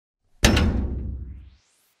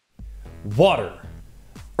water,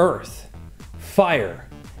 earth, fire,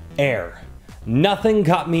 air. Nothing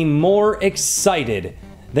got me more excited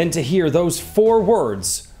than to hear those 4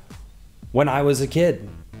 words when I was a kid.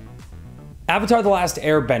 Avatar The Last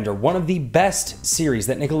Airbender, one of the best series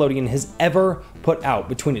that Nickelodeon has ever put out,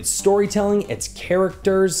 between its storytelling, its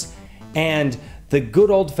characters, and the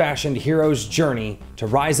good old-fashioned hero's journey to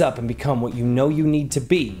rise up and become what you know you need to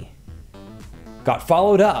be, got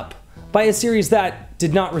followed up by a series that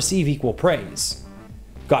did not receive equal praise.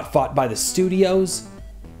 Got fought by the studios,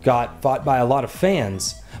 got fought by a lot of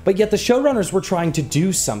fans, but yet the showrunners were trying to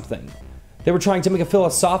do something. They were trying to make a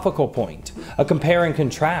philosophical point, a compare and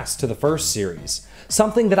contrast to the first series,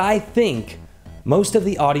 something that I think most of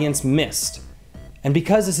the audience missed. And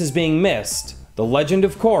because this is being missed, The Legend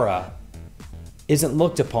of Korra isn't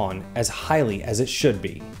looked upon as highly as it should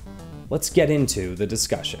be. Let's get into the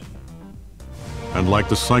discussion. And like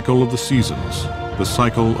the cycle of the seasons, the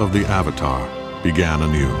cycle of the Avatar began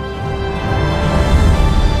anew.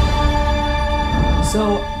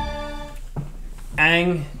 So,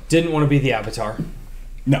 Aang didn't want to be the Avatar.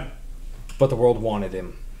 No. But the world wanted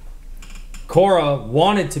him. Korra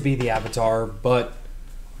wanted to be the Avatar, but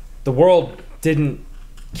the world didn't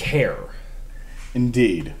care.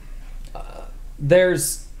 Indeed.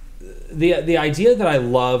 There's the idea that I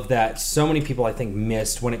love that so many people I think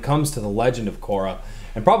missed when it comes to The Legend of Korra,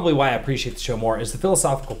 and probably why I appreciate the show more, is the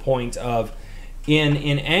philosophical point of in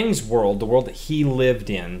Aang's world, the world that he lived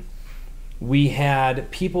in, we had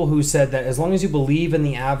people who said that as long as you believe in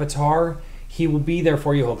the Avatar, he will be there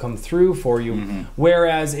for you, he'll come through for you. Mm-hmm.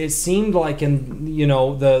 Whereas it seemed like in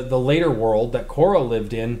the later world that Korra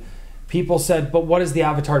lived in, people said, but what has the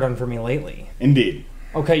Avatar done for me lately? Indeed.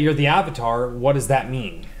 Okay, you're the Avatar, what does that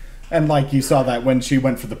mean? And like you saw that when she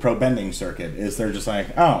went for the pro bending circuit, is they're just like,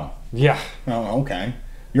 oh. Yeah. Oh, okay.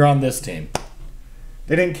 You're on this team.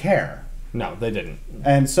 They didn't care. No, they didn't.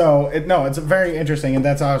 And so, it's very interesting, and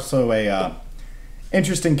that's also a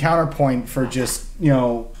interesting counterpoint for just,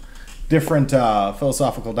 different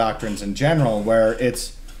philosophical doctrines in general, where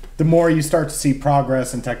it's the more you start to see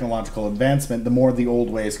progress and technological advancement, the more the old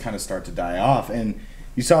ways kind of start to die off. And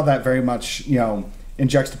you saw that very much, in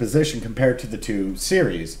juxtaposition compared to the 2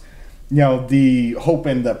 series. The hope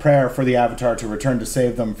and the prayer for the Avatar to return to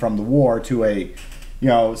save them from the war to a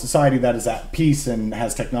society that is at peace and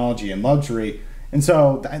has technology and luxury. And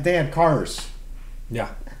so they had cars. Yeah.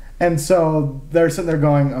 And so they're sitting there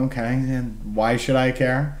going, okay, and why should I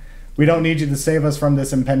care? We don't need you to save us from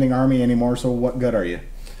this impending army anymore, so what good are you?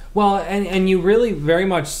 Well, and you really very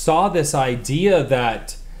much saw this idea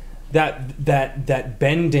that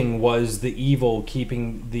bending was the evil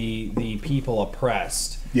keeping the people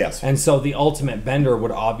oppressed. Yes. And so the ultimate bender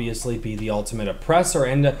would obviously be the ultimate oppressor.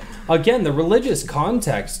 And again, the religious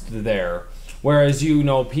context there, whereas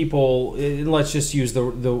people, let's just use the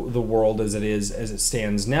world as it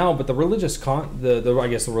stands now, but the religious the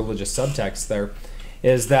religious subtext there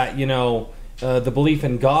is that the belief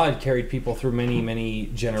in God carried people through many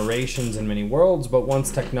generations and many worlds, but once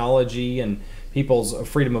technology and people's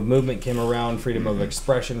freedom of movement came around, freedom of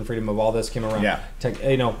expression, freedom of all this came around. Yeah.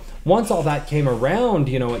 Once all that came around,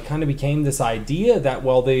 it kind of became this idea that,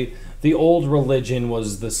 well, the old religion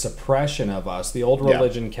was the suppression of us. The old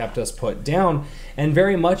religion kept us put down, and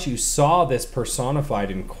very much you saw this personified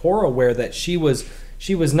in Korra, where that she was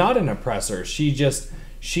not an oppressor.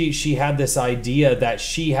 She had this idea that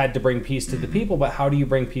she had to bring peace to the people, but how do you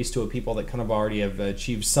bring peace to a people that kind of already have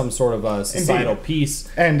achieved some sort of a societal peace?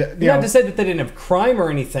 And not to say that they didn't have crime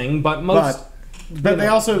or anything, but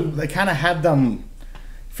they kind of had them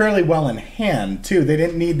fairly well in hand too. They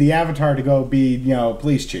didn't need the Avatar to go be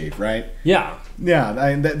police chief, right? Yeah.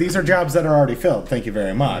 Yeah. These are jobs that are already filled. Thank you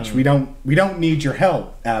very much. Mm. We don't need your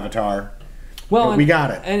help, Avatar. Well, we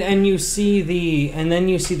got it. And you see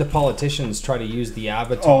the politicians try to use the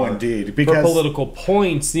Avatar. Oh, indeed, because for political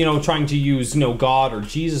points, trying to use God or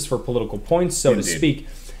Jesus for political points, so to speak.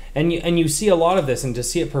 And you see a lot of this, and to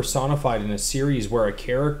see it personified in a series where a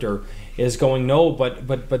character is going, no, but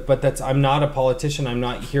that's, I'm not a politician, I'm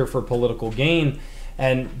not here for political gain,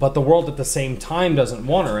 but the world at the same time doesn't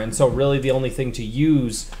want her, and so really the only thing to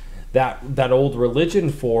use that old religion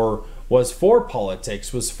for was for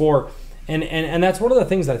politics, was for. And that's one of the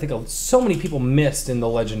things that I think so many people missed in The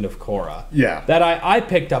Legend of Korra. Yeah. That I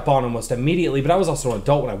picked up on almost immediately, but I was also an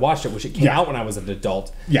adult when I watched it, which it came out when I was an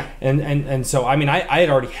adult. Yeah. And so I had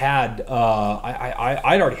already had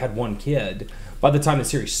I'd already had one kid by the time the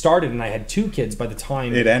series started, and I had 2 kids by the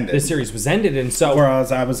time it ended. The series was ended, and so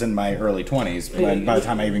whereas I was in my early 20s by the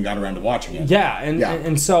time I even got around to watching it. Yeah,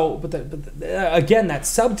 and so again, that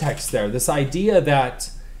subtext there, this idea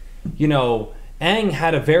that Aang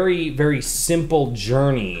had a very, very simple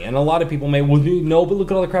journey, and a lot of people may, well, no, but look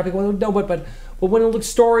at all the crap. Well, no, but when it looks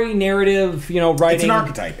story, narrative, writing, it's an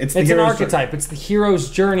archetype. It's an archetype. Journey. It's the hero's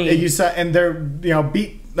journey. And they're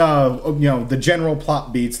beat. The general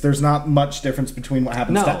plot beats. There's not much difference between what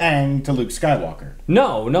happens to Aang to Luke Skywalker.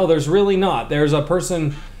 No, there's really not. There's a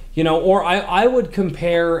person, or I would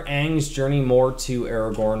compare Aang's journey more to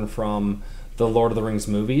Aragorn from the Lord of the Rings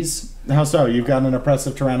movies. How so? You've got an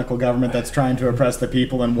oppressive tyrannical government that's trying to oppress the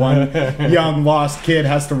people, and one young lost kid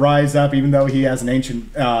has to rise up, even though he has an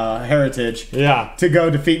ancient heritage, to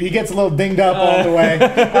go defeat. He gets a little dinged up on the way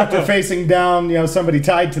after facing down, somebody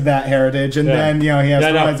tied to that heritage, and then he has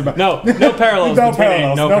to rise up. No parallels. No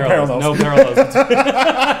parallels.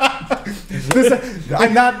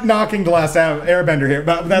 I'm not knocking The Last Airbender here,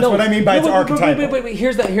 but that's what I mean by its archetype. But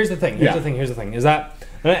here's the thing. Here's the thing. Is that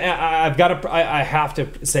I have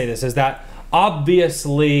to say this, is that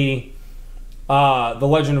obviously The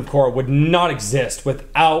Legend of Korra would not exist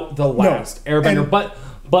without The Last Airbender.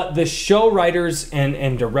 But the show writers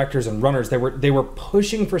and directors and runners, they were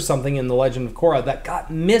pushing for something in The Legend of Korra that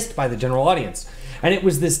got missed by the general audience. And it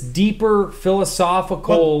was this deeper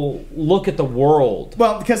philosophical look at the world.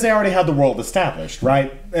 Well, because they already had the world established,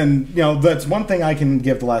 right? And, that's one thing I can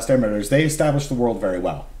give The Last Airbender is they established the world very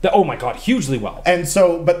well. Oh my God, hugely well. And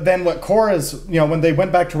so, but then what Korra's, when they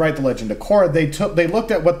went back to write The Legend of Korra, they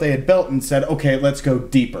looked at what they had built and said, okay, let's go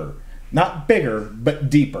deeper. Not bigger, but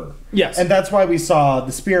deeper. Yes. And that's why we saw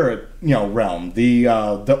the spirit, realm, the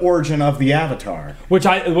origin of the Avatar. Which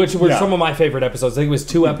were some of my favorite episodes. I think it was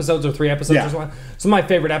 2 episods or 3 episodes or something. Some of my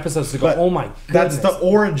favorite episodes to go, oh my goodness. That's the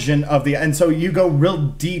origin of and so you go real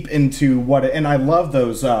deep into and I love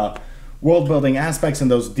those world building aspects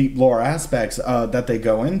and those deep lore aspects that they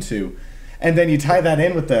go into. And then you tie that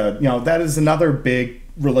in with that is another big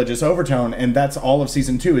religious overtone, and that's all of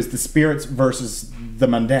season 2 is the spirits versus the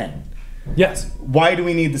mundane. Yes. Why do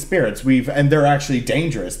we need the spirits? And they're actually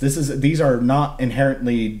dangerous. These are not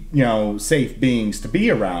inherently, safe beings to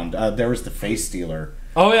be around. There was the face stealer.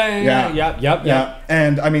 Oh yeah.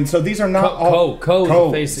 And I mean, so these are not the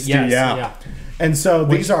face. Yes. And so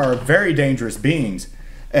these are very dangerous beings,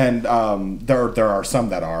 and there are some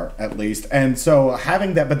that are, at least. And so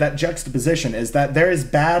having that, but that juxtaposition is that there is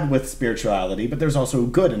bad with spirituality, but there's also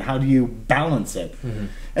good, and how do you balance it? Mm-hmm.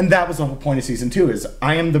 And that was the whole point of season 2 is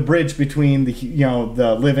I am the bridge between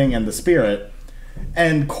the living and the spirit.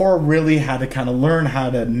 And Korra really had to kind of learn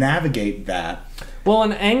how to navigate that. Well,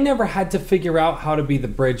 and Aang never had to figure out how to be the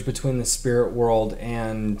bridge between the spirit world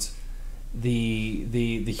and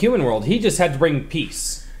the human world. He just had to bring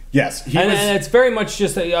peace. Yes. And it's very much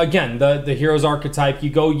just, again, the hero's archetype.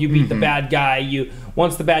 You beat the bad guy.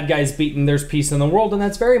 Once the bad guy is beaten, there's peace in the world. And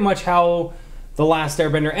that's very much how The Last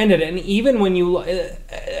Airbender ended. And even when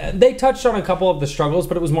they touched on a couple of the struggles,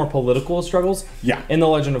 but it was more political struggles in The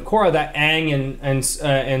Legend of Korra that Aang and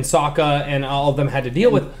Sokka and all of them had to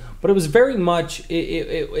deal with. But it was very much,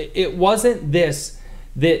 it wasn't this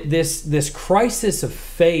crisis of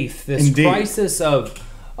faith, this crisis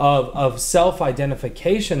of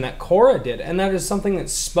self-identification that Korra did. And that is something that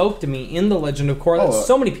spoke to me in The Legend of Korra that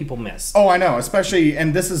so many people missed. Oh, I know. Especially,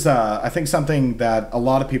 and this is, I think, something that a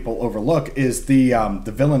lot of people overlook is the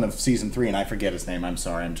villain of season 3, and I forget his name. I'm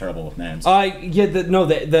sorry. I'm terrible with names.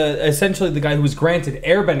 Essentially the guy who was granted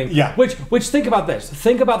airbending. Yeah. Which think about this.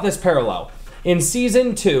 Think about this parallel. In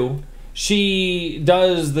season 2, she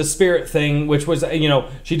does the spirit thing, which was,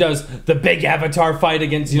 she does the big Avatar fight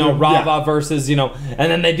against, Rava versus, and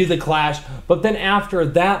then they do the clash. But then after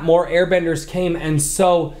that, more airbenders came. And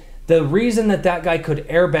so the reason that guy could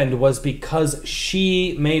airbend was because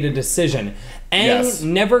she made a decision. Aang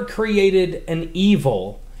never created an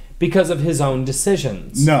evil because of his own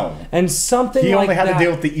decisions. No. And something like that. He only had to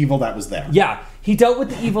deal with the evil that was there. Yeah. He dealt with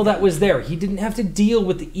the evil that was there. He didn't have to deal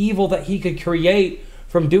with the evil that he could create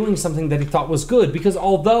from doing something that he thought was good. Because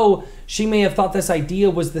although she may have thought this idea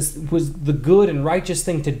was the good and righteous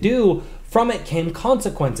thing to do, from it came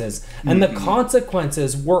consequences. And the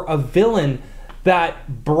consequences were a villain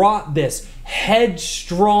that brought this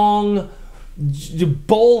headstrong,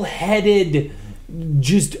 bullheaded,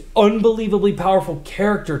 just unbelievably powerful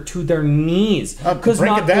character to their knees. Because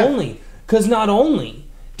not only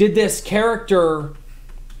did this character,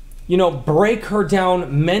 break her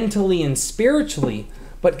down mentally and spiritually,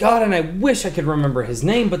 but God, and I wish I could remember his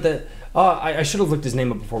name, but I should have looked his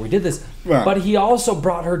name up before we did this. Yeah. But he also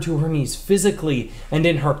brought her to her knees physically and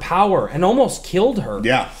in her power, and almost killed her.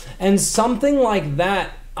 Yeah. And something like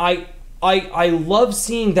that, I love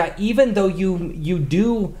seeing that. Even though you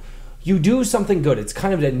do something good, it's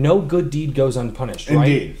kind of that no good deed goes unpunished, right?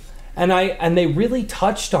 Indeed. And they really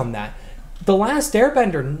touched on that. The Last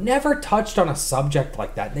Airbender never touched on a subject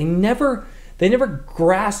like that. They never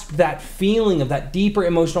grasped that feeling of that deeper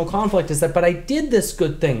emotional conflict. Is that, but I did this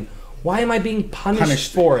good thing. Why am I being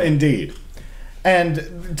punished for it? Indeed.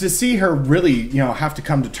 And to see her really, have to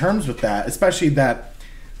come to terms with that, especially that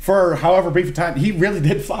for however brief a time, he really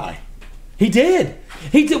did fly. He did.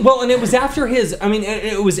 Well, and it was after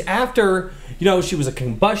it was after, she was a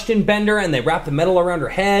combustion bender and they wrapped the metal around her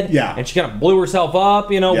head. Yeah. And she kind of blew herself up,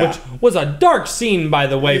 which was a dark scene, by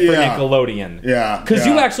the way, for Nickelodeon. Yeah. Because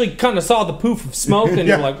you actually kind of saw the poof of smoke and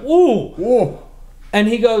you're like, ooh. Whoa. And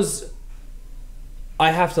he goes, I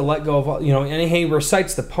have to let go of, and he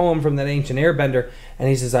recites the poem from that ancient airbender, and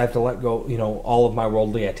he says, I have to let go, all of my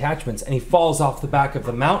worldly attachments. And he falls off the back of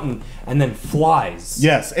the mountain and then flies.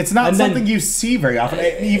 Yes, it's not something you see very often.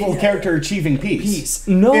 An evil character achieving peace.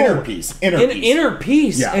 No. Inner peace. Inner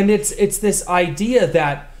peace. Yeah. And it's this idea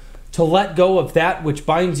that to let go of that which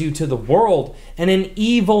binds you to the world, and an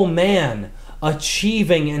evil man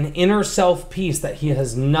achieving an inner self peace that he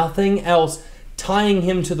has nothing else tying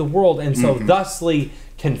him to the world, and so thusly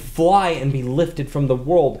can fly and be lifted from the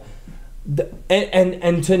world.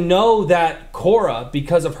 And to know that Korra,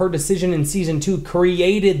 because of her decision in season 2,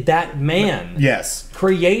 created that man. Yes.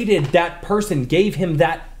 Created that person, gave him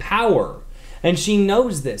that power. And she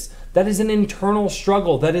knows this. That is an internal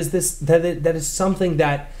struggle. That is something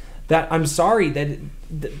that I'm sorry that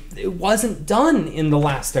it wasn't done in The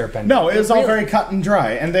Last Airbender. No, it was all very cut and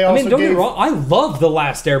dry. And they also don't get me wrong, I love The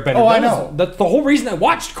Last Airbender. Oh, I know. That's the whole reason I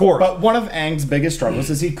watched Korra. But one of Aang's biggest struggles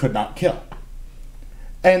is he could not kill.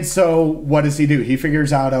 And so what does he do? He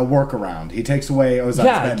figures out a workaround. He takes away Ozan's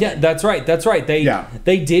bending. Yeah, that's right.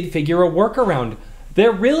 They did figure a workaround.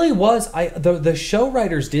 There really was. The show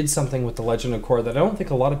writers did something with The Legend of Korra that I don't think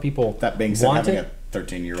a lot of people That being said, wanted. having a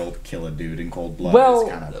 13-year-old kill a dude in cold blood Well,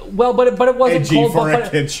 is kind of but it wasn't edgy cold for blood. a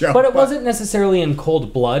kid show. But it wasn't necessarily in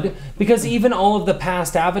cold blood, because even all of the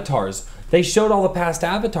past avatars, they showed all the past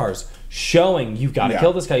avatars showing you've got to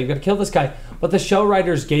kill this guy, you've got to kill this guy. But the show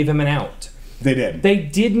writers gave him an out. They did. They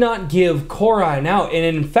did not give Korra an out, and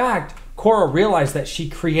in fact, Korra realized that she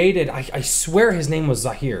created. I swear his name was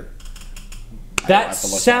Zahir. That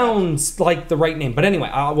sounds like the right name, but anyway,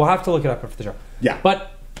 we'll have to look it up after the show. Yeah.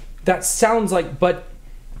 But that sounds like. But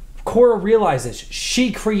Korra realizes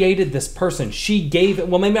she created this person. She gave it.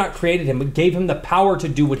 Well, maybe not created him, but gave him the power to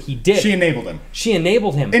do what he did. She enabled him. She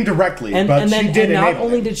enabled him Indirectly, and but then, she did and not enable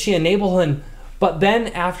only him. did she enable him, but then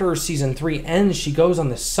after season 3 ends, she goes on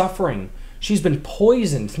this suffering. She's been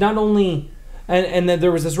poisoned. Not only, and then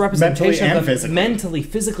there was this representation mentally,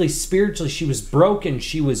 physically, spiritually. She was broken.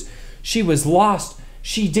 She was lost.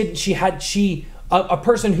 A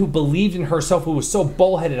person who believed in herself, who was so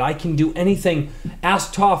bullheaded, I can do anything.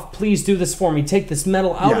 Ask Toph, please do this for me. Take this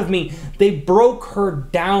metal out of me. They broke her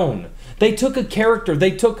down. They took a character. They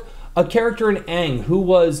took a character in Aang who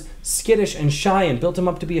was skittish and shy and built him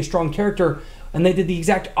up to be a strong character. And they did the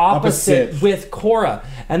exact opposite with Korra.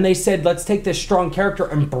 And they said, let's take this strong character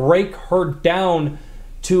and break her down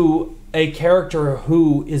to a character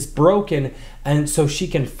who is broken, and so she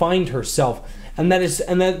can find herself. And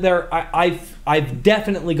I've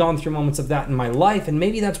definitely gone through moments of that in my life, and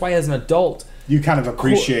maybe that's why as an adult you kind of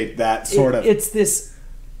appreciate that sort of. It's this.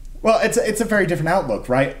 Well, it's a very different outlook,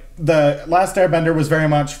 right? The Last Airbender was very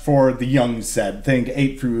much for the young set. Think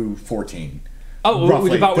 8 through 14. Oh,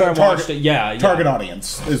 roughly. About when I watched it, yeah. Target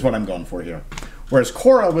audience is what I'm going for here. Whereas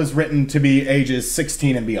Korra was written to be ages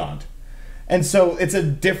 16 and beyond. And so it's a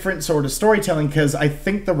different sort of storytelling, because I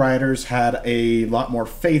think the writers had a lot more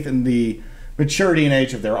faith in the maturity and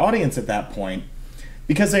age of their audience at that point,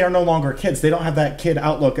 because they are no longer kids. They don't have that kid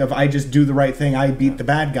outlook of, I just do the right thing, I beat the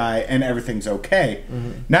bad guy, and everything's okay.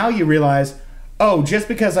 Mm-hmm. Now you realize, oh, just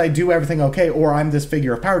because I do everything okay, or I'm this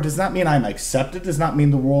figure of power, does not mean I'm accepted, does not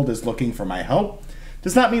mean the world is looking for my help,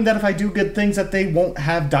 does not mean that if I do good things that they won't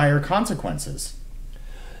have dire consequences.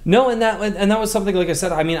 No, and that was something, like I said,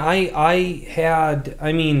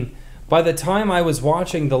 by the time I was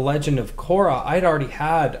watching The Legend of Korra, I'd already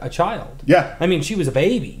had a child. Yeah. I mean, she was a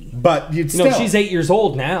baby. But you'd still... she's 8 years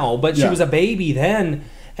old now, but she was a baby then.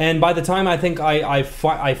 And by the time I think I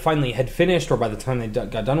finally had finished, or by the time they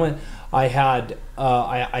got done with it, I had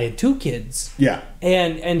 2 kids. Yeah.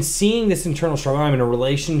 And seeing this internal struggle, I'm in a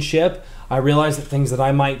relationship. I realize that things that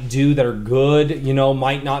I might do that are good,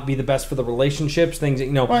 might not be the best for the relationships. Things that,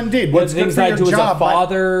 well, indeed, what's things good for that I your do job as a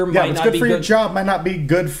father might what's not good be for your good job might not be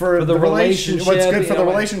good for the relationship. What's good for the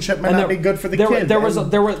relationship might not be good for the kid. There was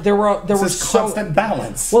constant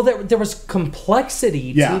balance. Well, there was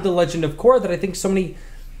complexity to The Legend of Korra that I think so many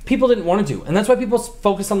people didn't want to do. And that's why people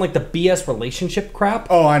focus on like the BS relationship crap.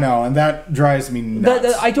 Oh, I know, and that drives me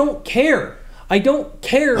nuts. I don't care. I don't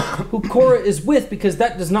care who Korra is with, because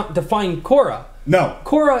that does not define Korra. No.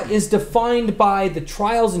 Korra is defined by the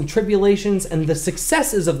trials and tribulations and the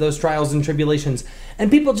successes of those trials and tribulations. And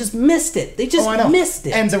people just missed it. They just missed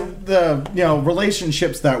it. And the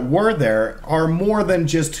relationships that were there are more than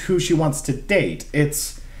just who she wants to date.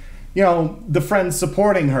 It's, the friends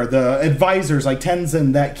supporting her, the advisors like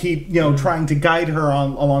Tenzin that keep, trying to guide her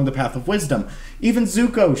along the path of wisdom. Even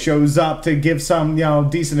Zuko shows up to give some,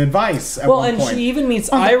 decent advice at one point. Well, and she even meets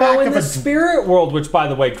Iroh in the spirit world, which, by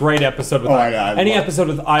the way, great episode with Iroh. Any episode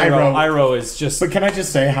with Iroh is just... But can I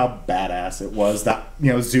just say how badass it was that,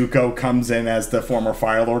 Zuko comes in as the former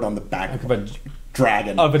Fire Lord on the back of a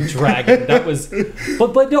dragon. That was...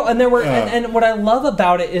 But no, and there were... And what I love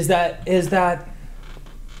about it is that...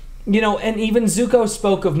 and even Zuko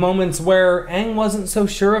spoke of moments where Aang wasn't so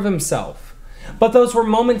sure of himself. But those were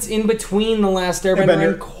moments in between The Last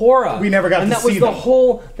Airbender and Korra. We never got to see them.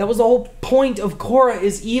 That was the whole point of Korra,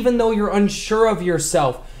 is even though you're unsure of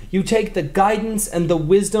yourself, you take the guidance and the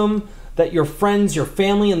wisdom that your friends, your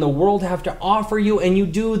family, and the world have to offer you, and you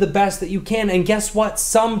do the best that you can. And guess what?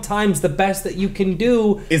 Sometimes the best that you can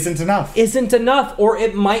do isn't enough, or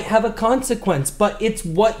it might have a consequence. But it's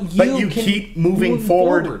what you can keep moving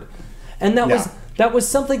forward. And that was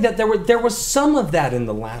something that there was some of that in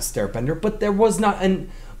The Last Airbender, but there was not.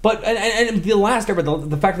 And The Last Airbender,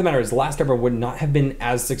 the fact of the matter is, The Last Airbender would not have been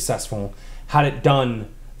as successful had it done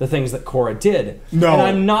the things that Korra did. No. And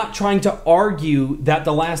I'm not trying to argue that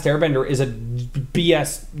The Last Airbender is a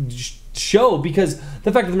BS show, because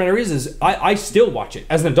the fact of the matter is I still watch it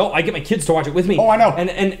as an adult. I get my kids to watch it with me. Oh, I know.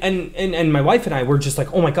 And my wife and I were just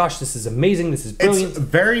like, oh my gosh, this is amazing. This is brilliant. It's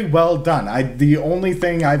very well done. The only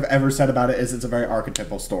thing I've ever said about it is it's a very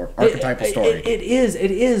archetypal story. It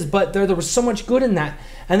is. But there was so much good in that.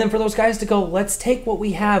 And then for those guys to go, let's take what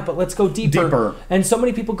we have, but let's go deeper. And so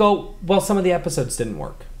many people go, well, some of the episodes didn't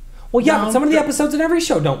work. Well, yeah, but some of the episodes in every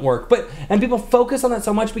show don't work. And people focus on that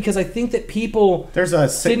so much because I think that people... There's a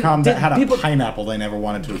sitcom that had a pineapple they never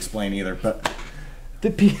wanted to explain either, but...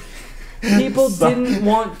 People didn't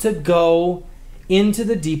want to go into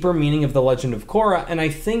the deeper meaning of the Legend of Korra, and I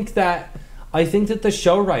think that the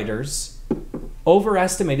show writers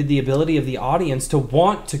overestimated the ability of the audience to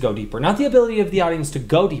want to go deeper. Not the ability of the audience to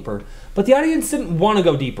go deeper, but the audience didn't want to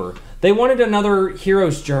go deeper. They wanted another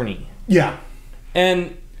hero's journey. Yeah.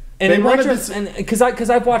 And because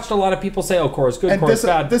I've watched a lot of people say, "Oh, Korra's good, Korra's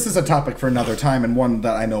bad." This is a topic for another time, and one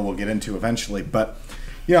that I know we'll get into eventually. But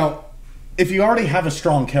if you already have a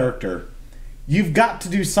strong character, you've got to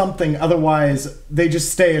do something. Otherwise, they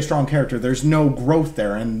just stay a strong character. There's no growth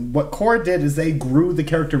there. And what Korra did is they grew the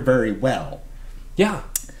character very well. Yeah.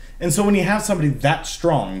 And so when you have somebody that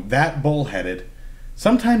strong, that bullheaded,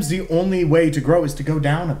 sometimes the only way to grow is to go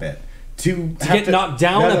down a bit. To get knocked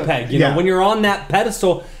down a peg. You know, when you're on that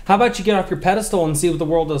pedestal, how about you get off your pedestal and see what the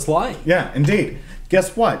world is like? Yeah, indeed.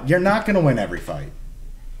 Guess what? You're not going to win every fight.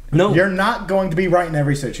 No. You're not going to be right in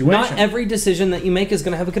every situation. Not every decision that you make is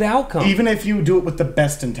going to have a good outcome. Even if you do it with the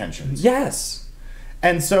best intentions. Yes.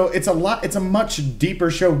 And so it's a much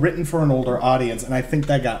deeper show written for an older audience, and I think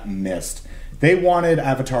that got missed. They wanted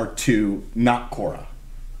Avatar 2, not Korra.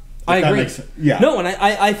 I agree. No, and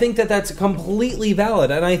I think that that's completely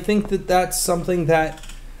valid, and I think that that's something that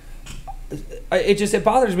it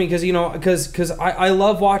bothers me because I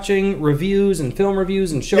love watching reviews and film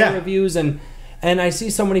reviews and show reviews, and I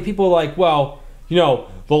see so many people like, well, The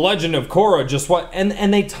Legend of Korra just what,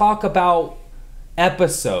 and they talk about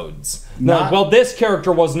episodes. Like, well, this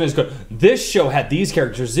character wasn't as good. This show had these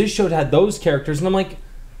characters. This show had those characters, and I'm like,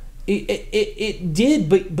 It did,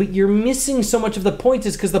 but you're missing so much of the point.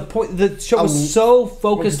 Is because the show was so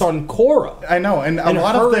focused on Korra. I know, and a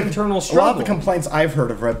lot of the internal struggle. A lot of the complaints I've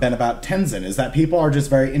heard have been about Tenzin is that people are just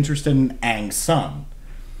very interested in Aang's son.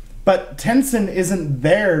 But Tenzin isn't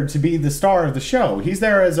there to be the star of the show. He's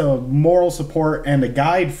there as a moral support and a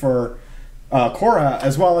guide for Korra,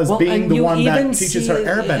 as well as being the one that teaches her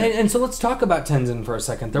airbending. And so let's talk about Tenzin for a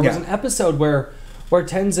second. There was an episode where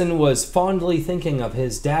Tenzin was fondly thinking of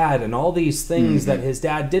his dad and all these things that his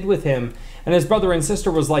dad did with him, and his brother and sister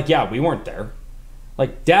was like, yeah, we weren't there.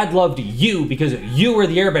 Like, Dad loved you because you were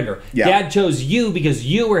the airbender. Yeah. Dad chose you because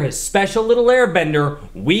you were his special little airbender.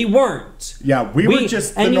 We weren't. Yeah, we were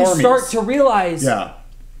just the normies. And you start to realize,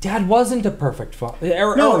 Dad wasn't a perfect father.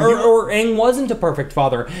 Or Aang wasn't a perfect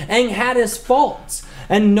father. Aang had his faults,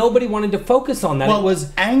 and nobody wanted to focus on that. Well,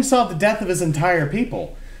 Aang saw the death of his entire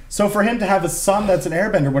people. So for him to have a son that's an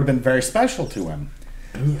airbender would have been very special to him.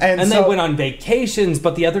 And so, they went on vacations,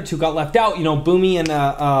 but the other two got left out. You know, Boomy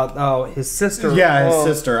and his sister. Yeah, his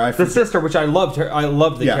sister. The sister, which I loved her. I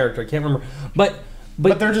loved the character. I can't remember,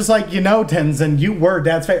 but they're just like, Tenzin, you were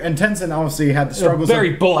Dad's favorite, and Tenzin obviously had the struggles.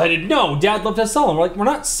 Very bullheaded. No, Dad loved us all. And we're like, we're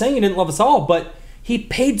not saying he didn't love us all, but he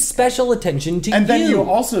paid special attention to you. And then you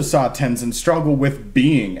also saw Tenzin struggle with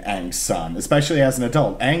being Aang's son, especially as an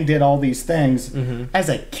adult. Aang did all these things as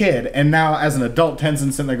a kid, and now as an adult,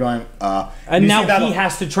 Tenzin's sitting there going, And now he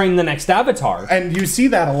has to train the next Avatar. And you see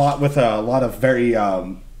that a lot with a lot of very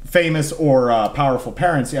famous or powerful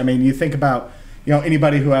parents. I mean, you think about,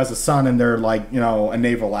 anybody who has a son and they're like, a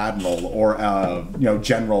naval admiral or,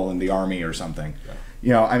 general in the army or something.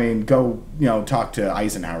 I mean, go, talk to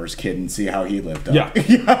Eisenhower's kid and see how he lived up. Yeah.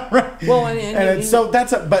 Yeah, right. Well,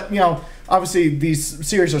 but, obviously these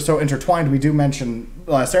series are so intertwined. We do mention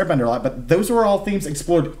The Last Airbender a lot, but those were all themes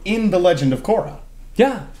explored in The Legend of Korra.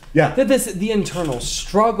 Yeah. Yeah. The internal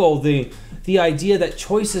struggle, the idea that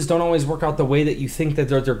choices don't always work out the way that you think that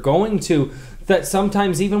they're going to, that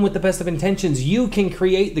sometimes even with the best of intentions, you can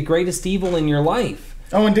create the greatest evil in your life.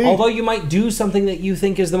 Oh, indeed. Although you might do something that you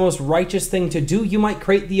think is the most righteous thing to do, you might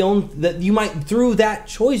create through that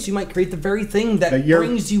choice, you might create the very thing that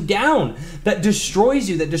brings you down, that destroys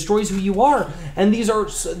you, that destroys who you are. And these are,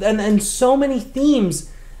 and so many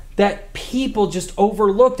themes that people just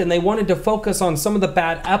overlooked, and they wanted to focus on some of the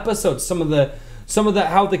bad episodes, some of the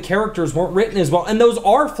how the characters weren't written as well. And those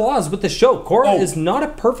are flaws with the show. Korra is not a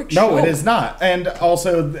perfect show. No, it is not. And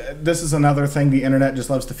also, this is another thing the internet just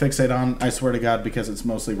loves to fixate on, I swear to God, because it's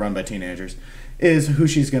mostly run by teenagers, is who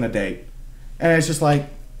she's going to date. And it's just like...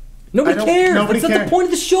 Nobody cares. That's not the point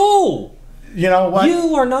of the show. You know what?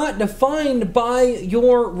 You are not defined by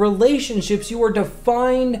your relationships. You are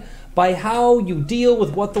defined by how you deal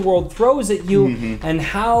with what the world throws at you and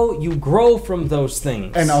how you grow from those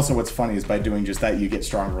things. And also what's funny is by doing just that, you get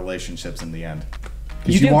strong relationships in the end.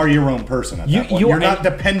 Because you are your own person at that point. You're not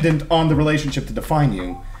dependent on the relationship to define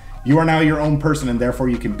you. You are now your own person, and therefore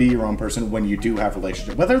you can be your own person when you do have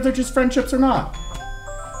relationships, whether they're just friendships or not.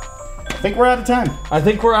 I think we're out of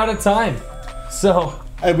time. So...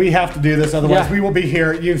 we have to do this, otherwise we will be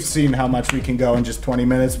here. You've seen how much we can go in just 20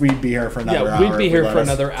 minutes. We'd be here for another hour. Yeah, we'd be here for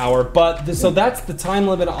another hour. But so that's the time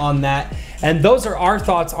limit on that. And those are our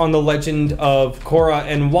thoughts on the Legend of Korra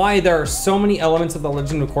and why there are so many elements of the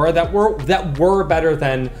Legend of Korra that were better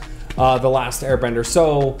than The Last Airbender.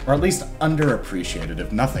 So, or at least underappreciated,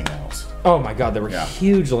 if nothing else. Oh my God, they were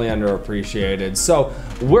hugely underappreciated. So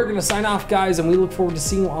we're going to sign off, guys, and we look forward to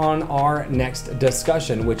seeing you on our next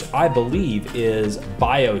discussion, which I believe is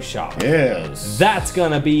BioShock. Yes. That's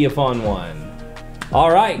going to be a fun one.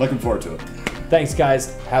 All right. Looking forward to it. Thanks,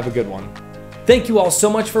 guys. Have a good one. Thank you all so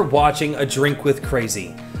much for watching A Drink with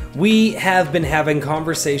Crazy. We have been having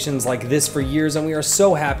conversations like this for years, and we are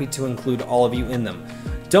so happy to include all of you in them.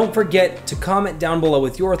 Don't forget to comment down below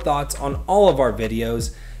with your thoughts on all of our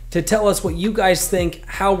videos, to tell us what you guys think,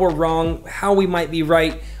 how we're wrong, how we might be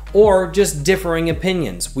right, or just differing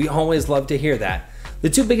opinions. We always love to hear that. The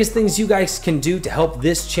two biggest things you guys can do to help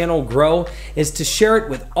this channel grow is to share it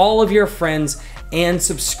with all of your friends and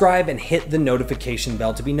subscribe and hit the notification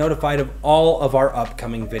bell to be notified of all of our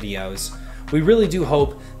upcoming videos. We really do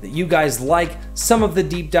hope that you guys like some of the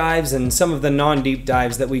deep dives and some of the non-deep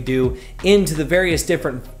dives that we do into the various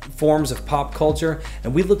different forms of pop culture,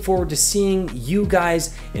 and we look forward to seeing you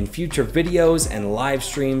guys in future videos and live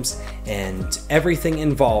streams and everything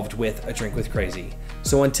involved with A Drink with Crazy.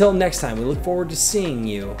 So until next time, we look forward to seeing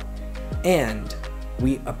you, and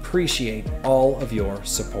we appreciate all of your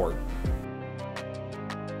support.